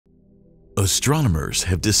Astronomers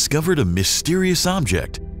have discovered a mysterious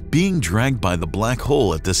object being dragged by the black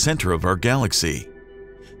hole at the center of our galaxy.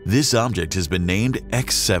 This object has been named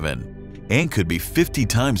X7 and could be 50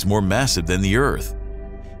 times more massive than the Earth.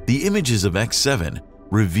 The images of X7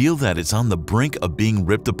 reveal that it's on the brink of being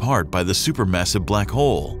ripped apart by the supermassive black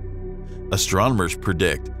hole. Astronomers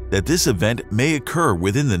predict that this event may occur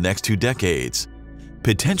within the next 2 decades,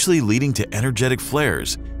 potentially leading to energetic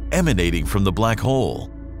flares emanating from the black hole.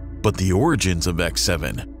 But the origins of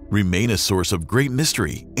X7 remain a source of great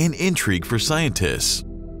mystery and intrigue for scientists.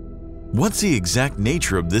 What's the exact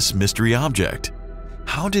nature of this mystery object?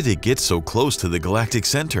 How did it get so close to the galactic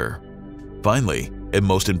center? Finally, and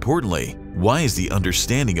most importantly, why is the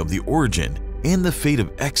understanding of the origin and the fate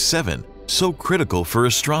of X7 so critical for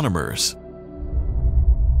astronomers?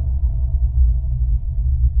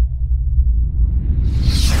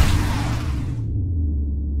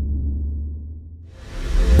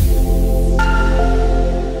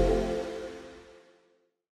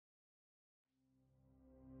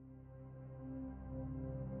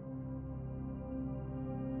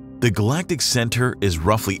 The galactic center is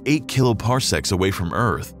roughly 8 kiloparsecs away from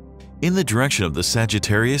Earth, in the direction of the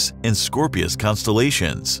Sagittarius and Scorpius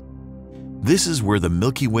constellations. This is where the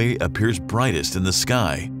Milky Way appears brightest in the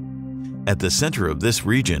sky. At the center of this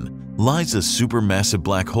region lies a supermassive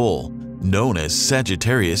black hole known as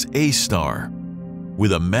Sagittarius A star,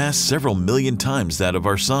 with a mass several million times that of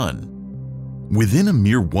our Sun. Within a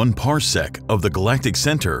mere 1 parsec of the galactic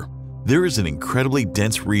center, there is an incredibly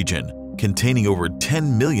dense region containing over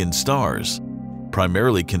 10 million stars,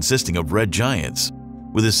 primarily consisting of red giants,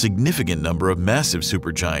 with a significant number of massive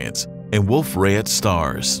supergiants and Wolf-Rayet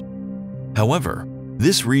stars. However,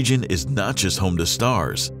 this region is not just home to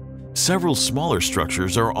stars. Several smaller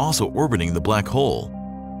structures are also orbiting the black hole,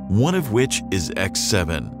 one of which is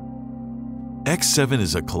X7. X7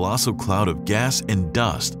 is a colossal cloud of gas and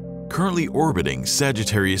dust currently orbiting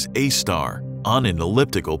Sagittarius A star on an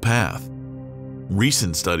elliptical path.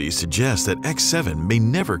 Recent studies suggest that X7 may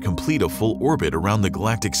never complete a full orbit around the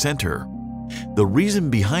galactic center. The reason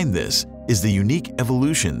behind this is the unique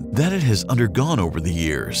evolution that it has undergone over the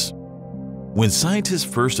years. When scientists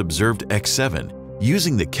first observed X7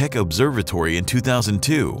 using the Keck Observatory in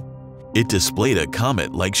 2002, it displayed a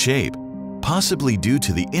comet-like shape, possibly due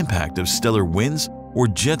to the impact of stellar winds or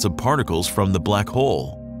jets of particles from the black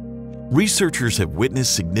hole. Researchers have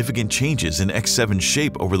witnessed significant changes in X7's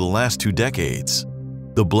shape over the last 2 decades.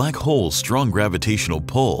 The black hole's strong gravitational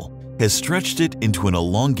pull has stretched it into an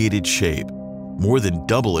elongated shape, more than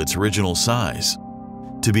double its original size.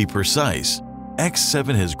 To be precise,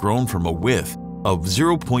 X7 has grown from a width of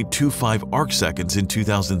 0.25 arcseconds in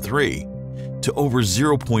 2003 to over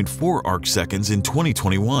 0.4 arcseconds in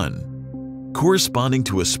 2021, corresponding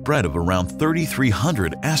to a spread of around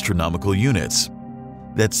 3,300 astronomical units.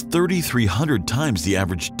 That's 3,300 times the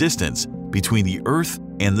average distance between the Earth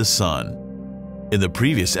and the Sun. In the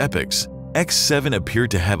previous epochs, X7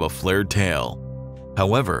 appeared to have a flared tail.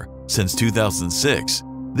 However, since 2006,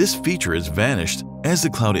 this feature has vanished as the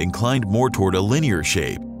cloud inclined more toward a linear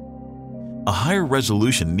shape. A higher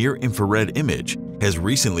resolution near-infrared image has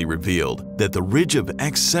recently revealed that the ridge of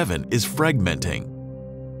X7 is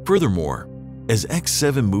fragmenting. Furthermore, as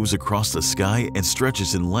X7 moves across the sky and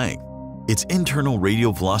stretches in length, its internal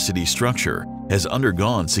radial velocity structure has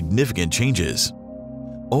undergone significant changes.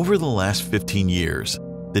 Over the last 15 years,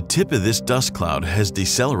 the tip of this dust cloud has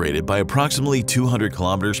decelerated by approximately 200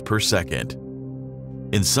 kilometers per second.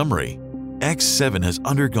 In summary, X7 has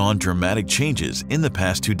undergone dramatic changes in the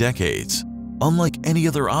past 2 decades, unlike any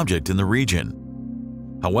other object in the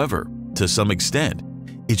region. However, to some extent,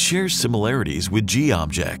 it shares similarities with G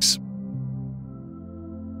objects.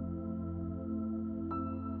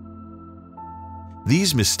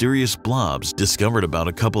 These mysterious blobs, discovered about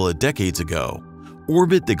a couple of decades ago,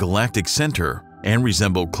 orbit the galactic center and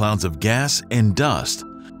resemble clouds of gas and dust,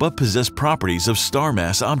 but possess properties of star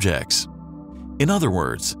mass objects. In other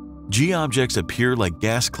words, G objects appear like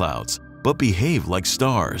gas clouds, but behave like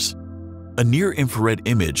stars. A near-infrared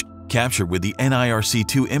image captured with the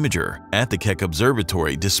NIRC-2 imager at the Keck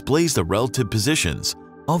Observatory displays the relative positions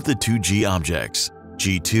of the 2 G objects,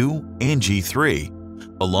 G2 and G3,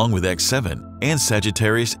 along with X7 and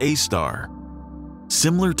Sagittarius A star.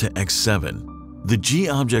 Similar to X7, the G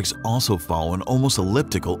objects also follow an almost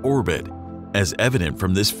elliptical orbit, as evident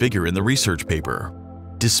from this figure in the research paper.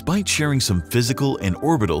 Despite sharing some physical and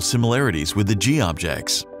orbital similarities with the G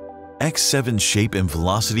objects, X7's shape and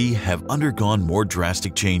velocity have undergone more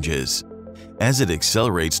drastic changes. As it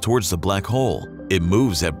accelerates towards the black hole, it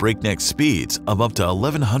moves at breakneck speeds of up to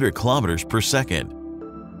 1,100 kilometers per second.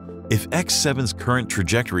 If X7's current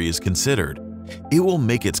trajectory is considered, it will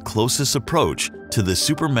make its closest approach to the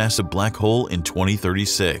supermassive black hole in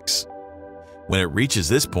 2036. When it reaches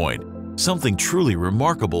this point, something truly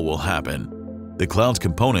remarkable will happen. The cloud's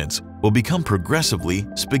components will become progressively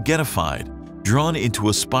spaghettified, drawn into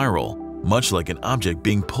a spiral, much like an object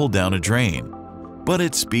being pulled down a drain, but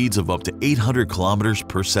at speeds of up to 800 kilometers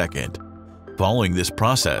per second. Following this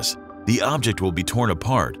process, the object will be torn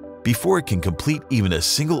apart before it can complete even a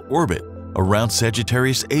single orbit around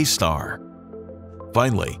Sagittarius A star.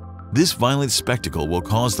 Finally, this violent spectacle will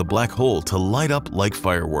cause the black hole to light up like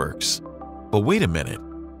fireworks. But wait a minute,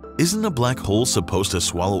 isn't a black hole supposed to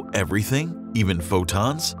swallow everything, even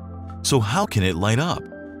photons? So how can it light up?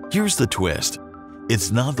 Here's the twist.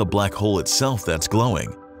 It's not the black hole itself that's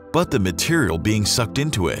glowing, but the material being sucked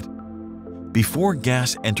into it. Before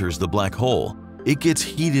gas enters the black hole, it gets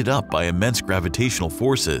heated up by immense gravitational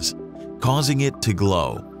forces, causing it to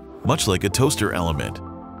glow, much like a toaster element.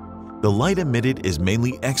 The light emitted is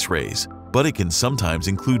mainly X-rays, but it can sometimes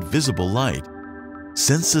include visible light.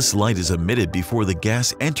 Since this light is emitted before the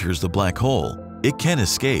gas enters the black hole, it can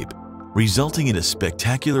escape, resulting in a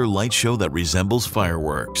spectacular light show that resembles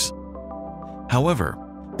fireworks. However,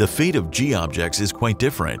 the fate of G objects is quite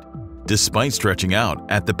different. Despite stretching out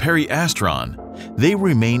at the periastron, they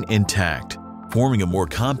remain intact, forming a more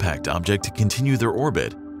compact object to continue their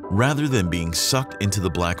orbit rather than being sucked into the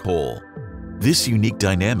black hole. This unique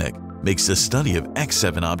dynamic makes the study of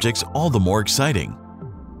X7 objects all the more exciting.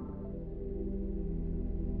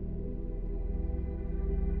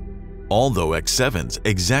 Although X7's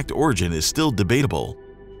exact origin is still debatable,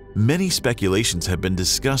 many speculations have been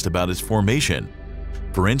discussed about its formation.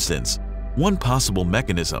 For instance, one possible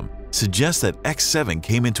mechanism suggests that X7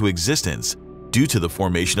 came into existence due to the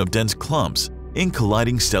formation of dense clumps in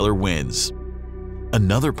colliding stellar winds.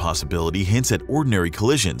 Another possibility hints at ordinary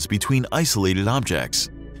collisions between isolated objects,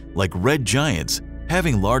 like red giants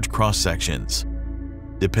having large cross-sections.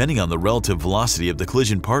 Depending on the relative velocity of the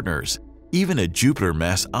collision partners, even a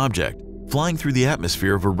Jupiter-mass object flying through the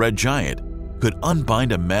atmosphere of a red giant could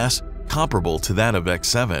unbind a mass comparable to that of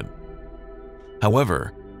X7.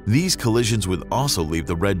 However, these collisions would also leave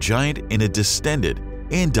the red giant in a distended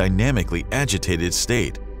and dynamically agitated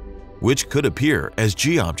state, which could appear as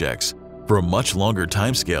G objects for a much longer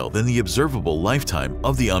timescale than the observable lifetime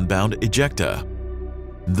of the unbound ejecta.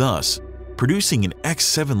 Thus, producing an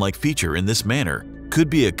X7-like feature in this manner could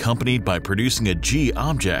be accompanied by producing a G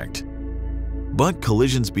object. But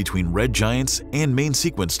collisions between red giants and main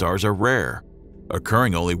sequence stars are rare,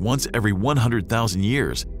 occurring only once every 100,000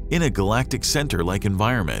 years in a galactic center-like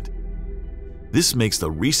environment. This makes the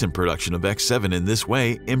recent production of X7 in this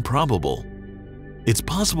way improbable. It's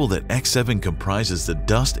possible that X7 comprises the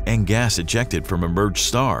dust and gas ejected from a merged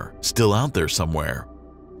star still out there somewhere.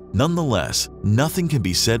 Nonetheless, nothing can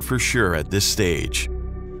be said for sure at this stage.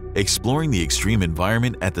 Exploring the extreme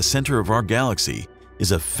environment at the center of our galaxy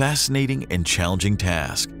is a fascinating and challenging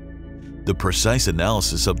task. The precise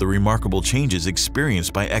analysis of the remarkable changes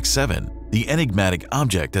experienced by X7, the enigmatic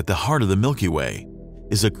object at the heart of the Milky Way,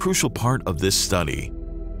 is a crucial part of this study.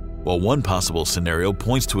 While one possible scenario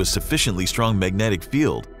points to a sufficiently strong magnetic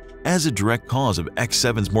field as a direct cause of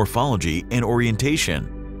X7's morphology and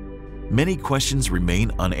orientation, many questions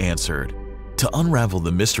remain unanswered. To unravel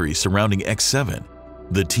the mystery surrounding X7,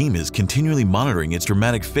 the team is continually monitoring its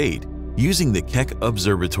dramatic fate using the Keck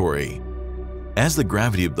Observatory. As the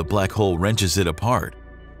gravity of the black hole wrenches it apart,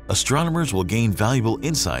 astronomers will gain valuable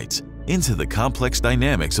insights into the complex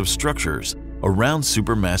dynamics of structures around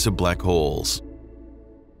supermassive black holes.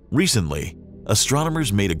 Recently,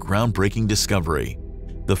 astronomers made a groundbreaking discovery: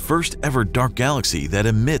 the first ever dark galaxy that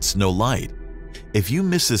emits no light. If you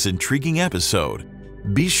missed this intriguing episode,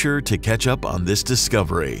 be sure to catch up on this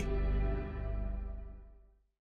discovery.